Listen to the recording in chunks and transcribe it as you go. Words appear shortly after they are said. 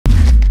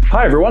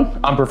Hi everyone,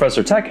 I'm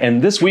Professor Tech,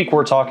 and this week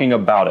we're talking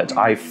about it.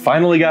 I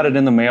finally got it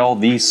in the mail,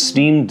 the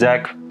Steam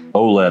Deck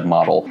OLED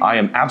model. I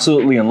am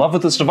absolutely in love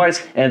with this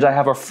device, and I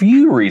have a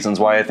few reasons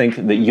why I think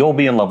that you'll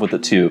be in love with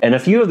it too. And a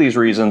few of these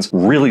reasons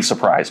really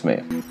surprised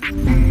me.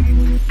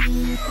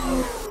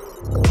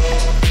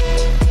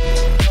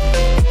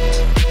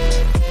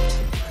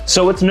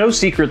 So it's no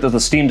secret that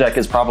the Steam Deck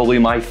is probably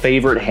my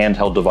favorite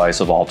handheld device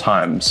of all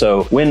time.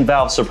 So when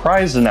Valve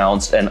surprise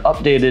announced an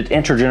updated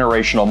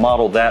intergenerational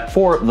model that,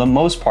 for the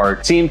most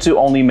part, seemed to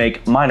only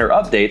make minor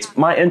updates,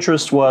 my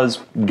interest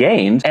was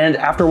gained. And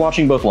after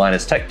watching both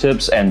Linus Tech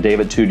Tips and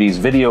David 2D's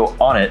video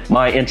on it,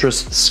 my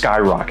interest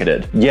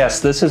skyrocketed.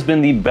 Yes, this has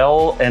been the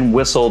bell and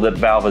whistle that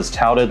Valve has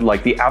touted,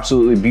 like the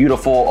absolutely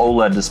beautiful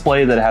OLED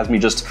display that has me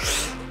just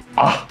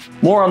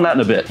more on that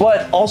in a bit.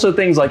 But also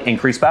things like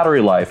increased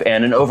battery life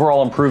and an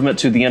overall improvement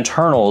to the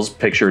internals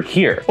pictured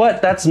here.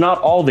 But that's not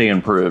all they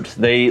improved.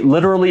 They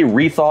literally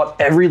rethought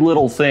every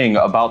little thing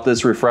about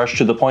this refresh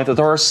to the point that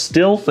there are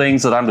still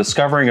things that I'm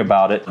discovering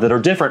about it that are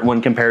different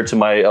when compared to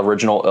my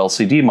original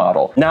LCD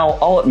model. Now,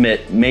 I'll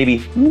admit,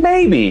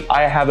 maybe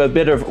I have a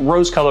bit of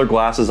rose-colored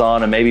glasses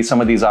on, and maybe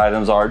some of these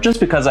items are just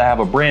because I have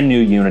a brand new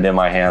unit in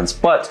my hands.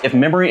 But if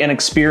memory and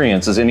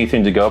experience is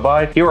anything to go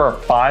by, here are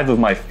 5 of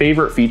my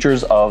favorite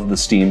features of the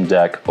Steam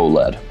Deck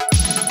OLED.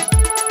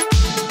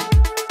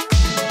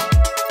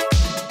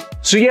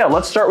 So yeah,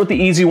 let's start with the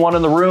easy one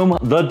in the room,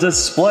 the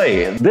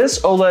display. This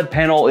OLED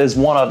panel is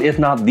one of, if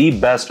not the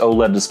best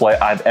OLED display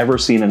I've ever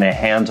seen in a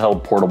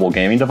handheld portable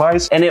gaming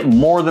device, and it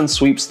more than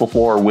sweeps the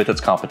floor with its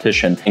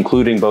competition,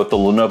 including both the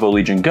Lenovo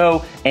Legion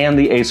Go and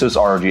the Asus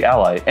ROG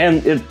Ally.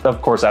 And it,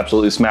 of course,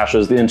 absolutely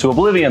smashes into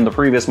oblivion the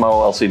previous model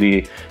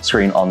LCD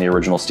screen on the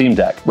original Steam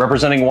Deck.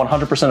 Representing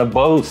 100% of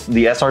both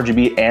the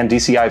sRGB and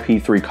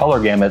DCI-P3 color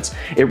gamuts,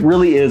 it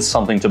really is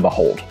something to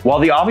behold. While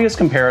the obvious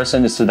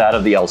comparison is to that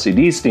of the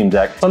LCD Steam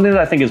Deck, something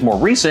that I think is more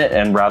recent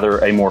and rather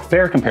a more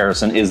fair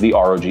comparison is the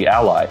ROG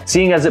Ally.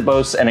 Seeing as it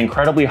boasts an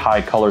incredibly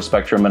high color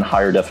spectrum and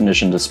higher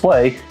definition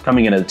display,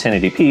 coming in at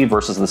 1080p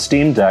versus the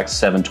Steam Deck's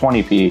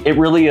 720p, it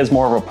really is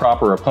more of a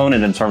proper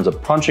opponent in terms of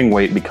punching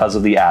weight because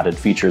of the added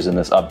features in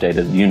this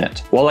updated unit.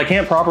 While I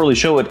can't properly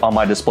show it on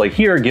my display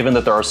here, given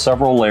that there are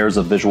several layers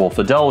of visual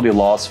fidelity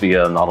loss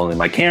via not only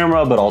my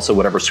camera, but also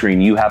whatever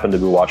screen you happen to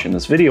be watching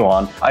this video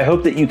on, I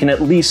hope that you can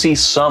at least see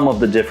some of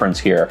the difference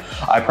here.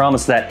 I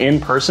promise that in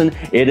person,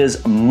 it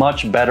is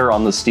much better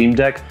on the Steam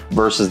Deck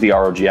versus the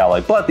ROG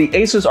Ally, but the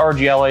Asus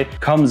ROG Ally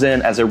comes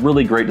in as a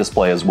really great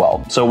display as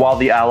well. So while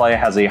the Ally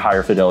has a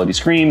higher fidelity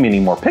screen,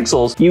 meaning more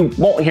pixels, you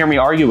won't hear me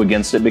argue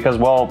against it because,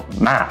 well,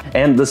 math.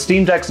 And the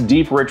Steam Deck's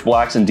deep, rich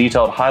blacks and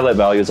detailed highlight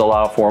values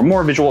allow for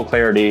more visual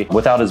clarity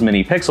without as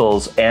many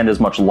pixels and as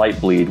much light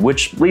bleed,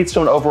 which leads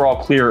to an overall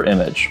clearer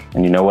image.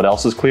 And you know what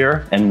else is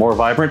clearer and more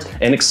vibrant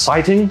and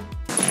exciting?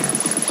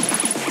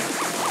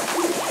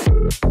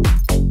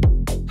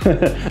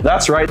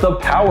 That's right, the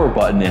power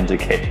button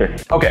indicator.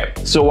 Okay,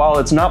 so while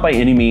it's not by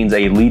any means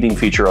a leading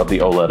feature of the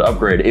OLED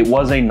upgrade, it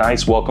was a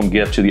nice welcome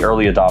gift to the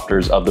early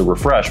adopters of the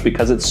refresh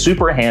because it's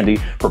super handy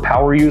for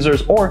power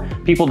users or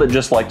people that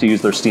just like to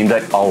use their Steam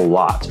Deck a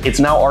lot.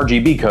 It's now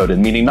RGB coded,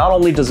 meaning not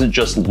only does it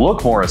just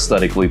look more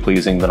aesthetically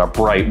pleasing than a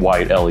bright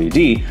white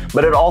LED,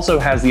 but it also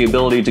has the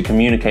ability to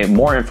communicate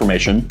more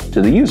information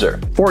to the user.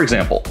 For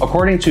example,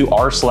 according to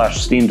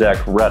r/Steam Deck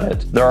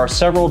Reddit, there are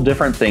several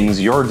different things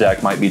your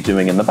deck might be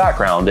doing in the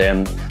background,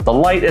 and the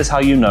light is how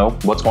you know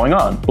what's going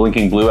on.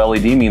 Blinking blue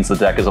LED means the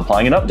deck is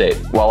applying an update,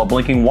 while a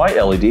blinking white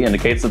LED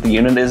indicates that the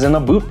unit is in the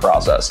boot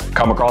process.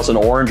 Come across an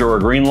orange or a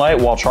green light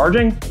while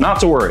charging? Not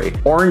to worry.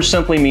 Orange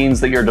simply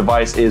means that your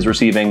device is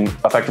receiving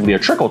effectively a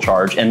trickle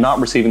charge and not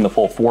receiving the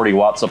full 40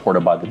 watts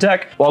supported by the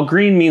deck, while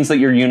green means that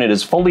your unit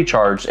is fully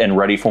charged and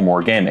ready for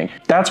more gaming.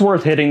 That's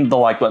worth hitting the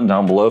like button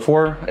down below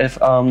for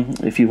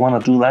if you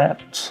want to do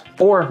that.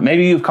 Or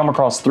maybe you've come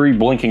across 3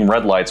 blinking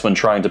red lights when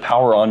trying to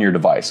power on your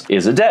device.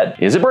 Is it dead?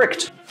 Is it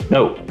bricked?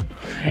 No.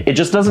 It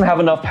just doesn't have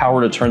enough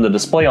power to turn the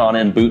display on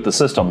and boot the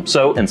system.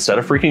 So instead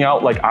of freaking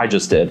out like I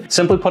just did,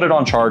 simply put it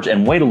on charge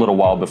and wait a little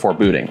while before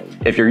booting.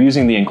 If you're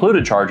using the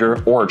included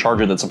charger or a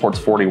charger that supports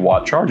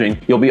 40-watt charging,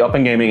 you'll be up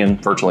and gaming in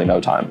virtually no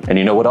time. And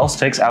you know what else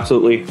takes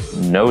absolutely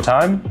no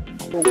time?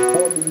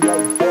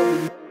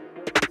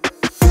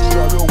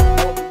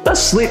 The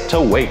sleep to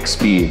wake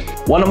speed.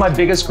 One of my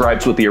biggest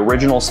gripes with the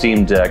original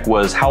Steam Deck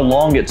was how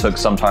long it took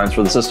sometimes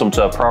for the system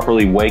to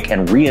properly wake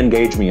and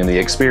re-engage me in the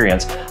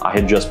experience I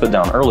had just put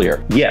down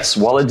earlier. Yes,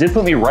 while it did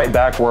put me right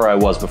back where I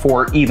was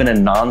before, even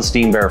in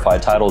non-Steam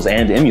verified titles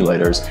and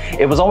emulators,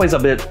 it was always a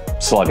bit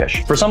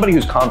sluggish. For somebody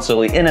who's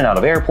constantly in and out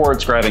of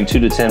airports, grabbing 2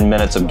 to 10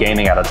 minutes of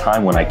gaming at a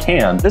time when I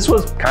can, this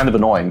was kind of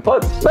annoying,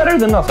 but better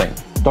than nothing.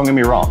 don't get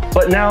me wrong.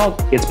 But now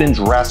it's been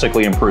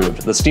drastically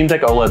improved. The Steam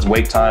Deck OLED's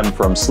wait time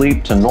from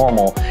sleep to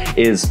normal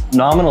is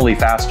nominally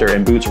faster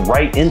and boots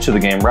right into the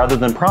game rather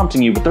than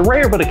prompting you with the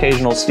rare but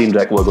occasional Steam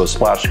Deck logo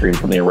splash screen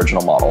from the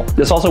original model.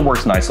 This also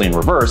works nicely in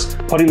reverse.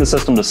 Putting the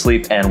system to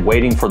sleep and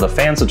waiting for the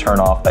fans to turn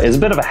off is a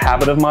bit of a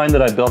habit of mine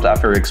that I built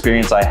after an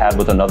experience I had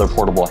with another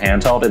portable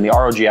handheld in the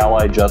ROG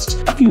Ally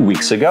just a few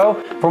weeks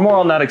ago. For more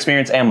on that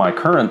experience and my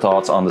current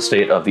thoughts on the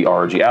state of the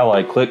ROG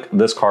Ally, click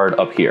this card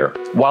up here.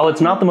 While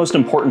it's not the most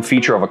important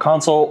feature of a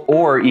console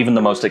or even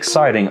the most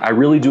exciting, I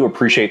really do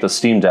appreciate the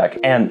Steam Deck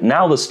and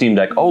now the Steam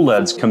Deck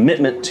OLED's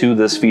commitment to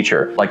this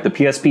feature. Like the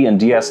PSP and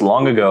DS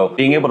long ago,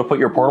 being able to put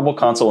your portable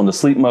console into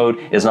sleep mode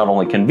is not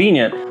only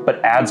convenient,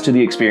 but adds to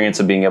the experience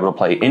of being able to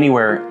play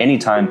anywhere,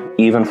 anytime,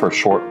 even for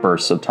short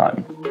bursts of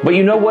time. But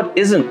you know what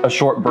isn't a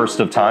short burst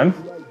of time?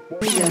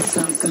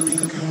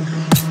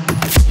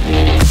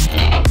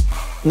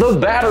 The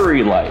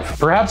battery life.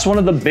 Perhaps one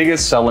of the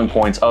biggest selling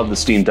points of the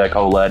Steam Deck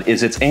OLED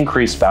is its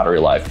increased battery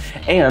life.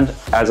 And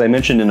as I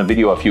mentioned in a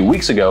video a few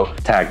weeks ago,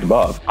 tagged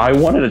above, I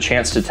wanted a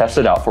chance to test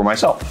it out for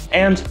myself.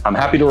 And I'm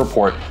happy to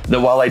report that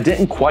while I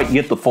didn't quite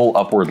get the full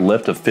upward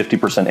lift of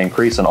 50%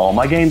 increase in all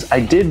my games, I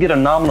did get a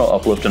nominal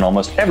uplift in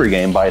almost every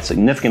game by a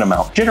significant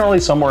amount,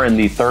 generally somewhere in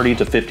the 30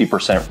 to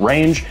 50%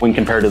 range when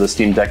compared to the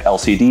Steam Deck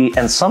LCD,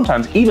 and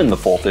sometimes even the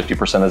full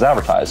 50% as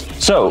advertised.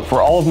 So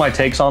for all of my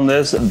takes on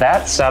this,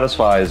 that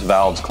satisfies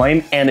Valve's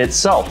claim and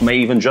itself may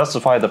even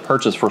justify the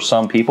purchase for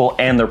some people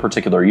and their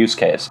particular use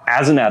case.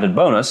 As an added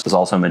bonus, as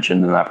also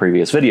mentioned in that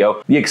previous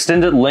video, the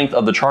extended length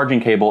of the charging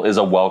cable is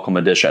a welcome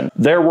addition.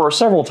 There were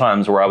several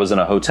times where I was in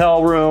a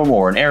hotel room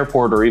or an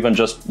airport or even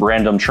just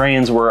random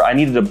trains where I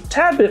needed a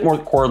tad bit more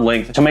cord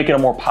length to make it a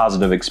more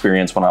positive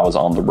experience when I was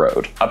on the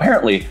road.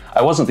 Apparently,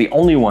 I wasn't the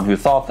only one who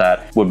thought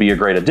that would be a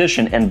great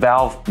addition, and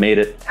Valve made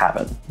it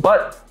happen.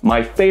 But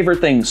my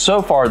favorite thing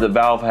so far that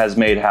Valve has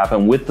made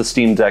happen with the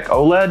Steam Deck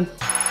OLED: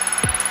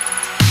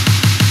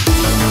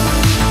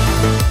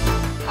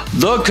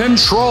 the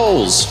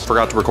controls!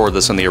 Forgot to record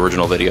this in the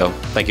original video.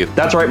 Thank you.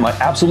 That's right, my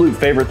absolute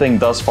favorite thing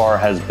thus far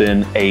has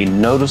been a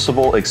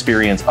noticeable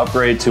experience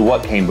upgrade to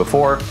what came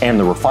before, and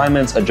the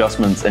refinements,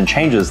 adjustments, and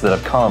changes that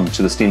have come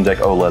to the Steam Deck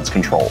OLED's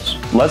controls.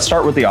 Let's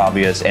start with the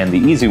obvious and the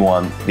easy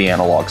one, the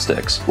analog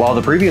sticks. While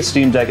the previous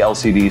Steam Deck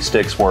LCD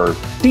sticks were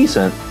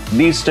decent,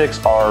 these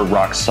sticks are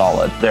rock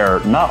solid. They're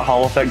not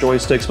Hall effect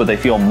joysticks, but they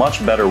feel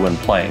much better when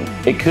playing.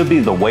 It could be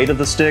the weight of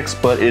the sticks,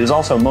 but it is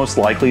also most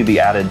likely the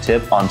added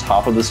tip on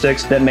top of the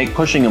sticks that make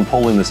pushing and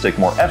pulling the stick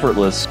more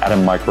effortless at a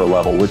micro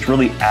level, which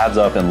really adds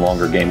up in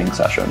longer gaming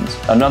sessions.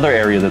 Another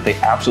area that they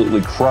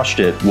absolutely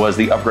crushed it was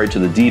the upgrade to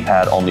the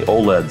D-pad on the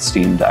OLED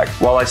Steam Deck.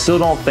 While I still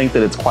don't think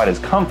that it's quite as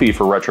comfy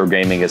for retro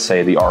gaming as,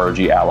 say, the ROG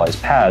Ally's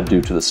pad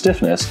due to the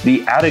stiffness,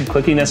 the added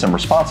clickiness and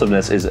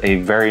responsiveness is a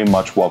very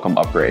much welcome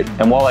upgrade.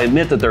 And while I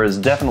admit that there is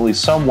definitely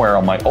somewhere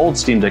on my old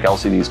Steam Deck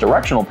LCD's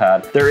directional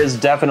pad, there is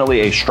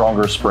definitely a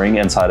stronger spring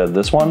inside of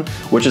this one,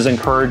 which is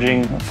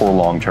encouraging for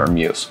long-term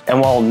use.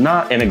 And while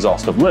not an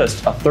exhaustive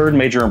list, a third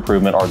major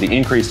improvement are the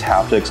increased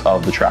haptics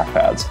of the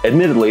trackpads.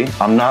 Admittedly,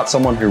 I'm not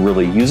someone who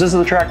really uses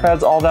the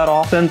trackpads all that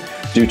often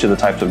due to the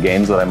types of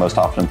games that I most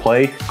often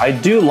play. I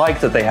do like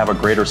that they have a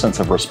greater sense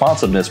of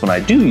responsiveness when I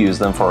do use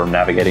them for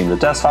navigating the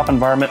desktop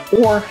environment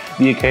or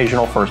the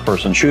occasional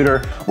first-person shooter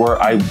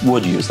where I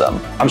would use them.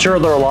 I'm sure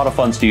they're a lot of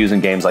fun to use in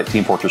games like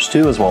Team Fortress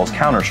 2 as well as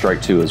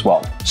Counter-Strike 2 as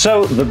well.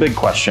 So the big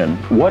question,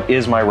 what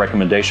is my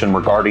recommendation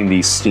regarding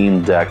the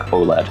Steam Deck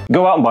OLED?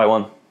 Go out and buy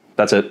one.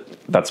 That's it.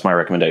 That's my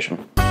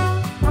recommendation.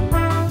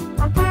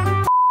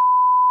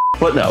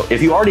 But no,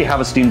 if you already have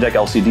a Steam Deck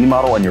LCD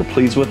model and you're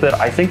pleased with it,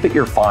 I think that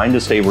you're fine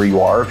to stay where you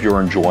are if you're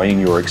enjoying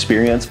your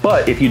experience.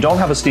 But if you don't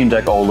have a Steam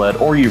Deck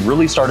OLED or you've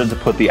really started to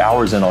put the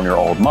hours in on your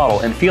old model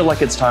and feel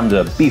like it's time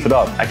to beef it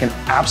up, I can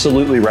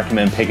absolutely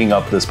recommend picking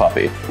up this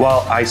puppy.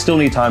 While I still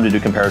need time to do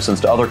comparisons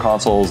to other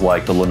consoles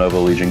like the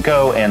Lenovo Legion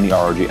Go and the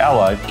ROG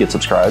Ally, get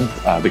subscribed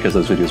because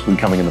those videos will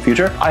be coming in the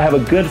future, I have a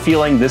good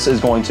feeling this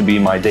is going to be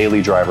my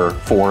daily driver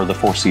for the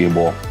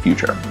foreseeable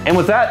future. And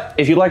with that,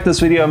 if you like this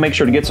video, make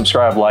sure to get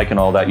subscribed, like, and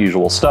all that usual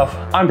stuff.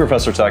 I'm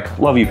Professor Tech,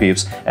 love you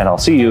peeps, and I'll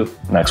see you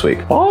next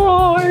week.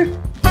 Bye!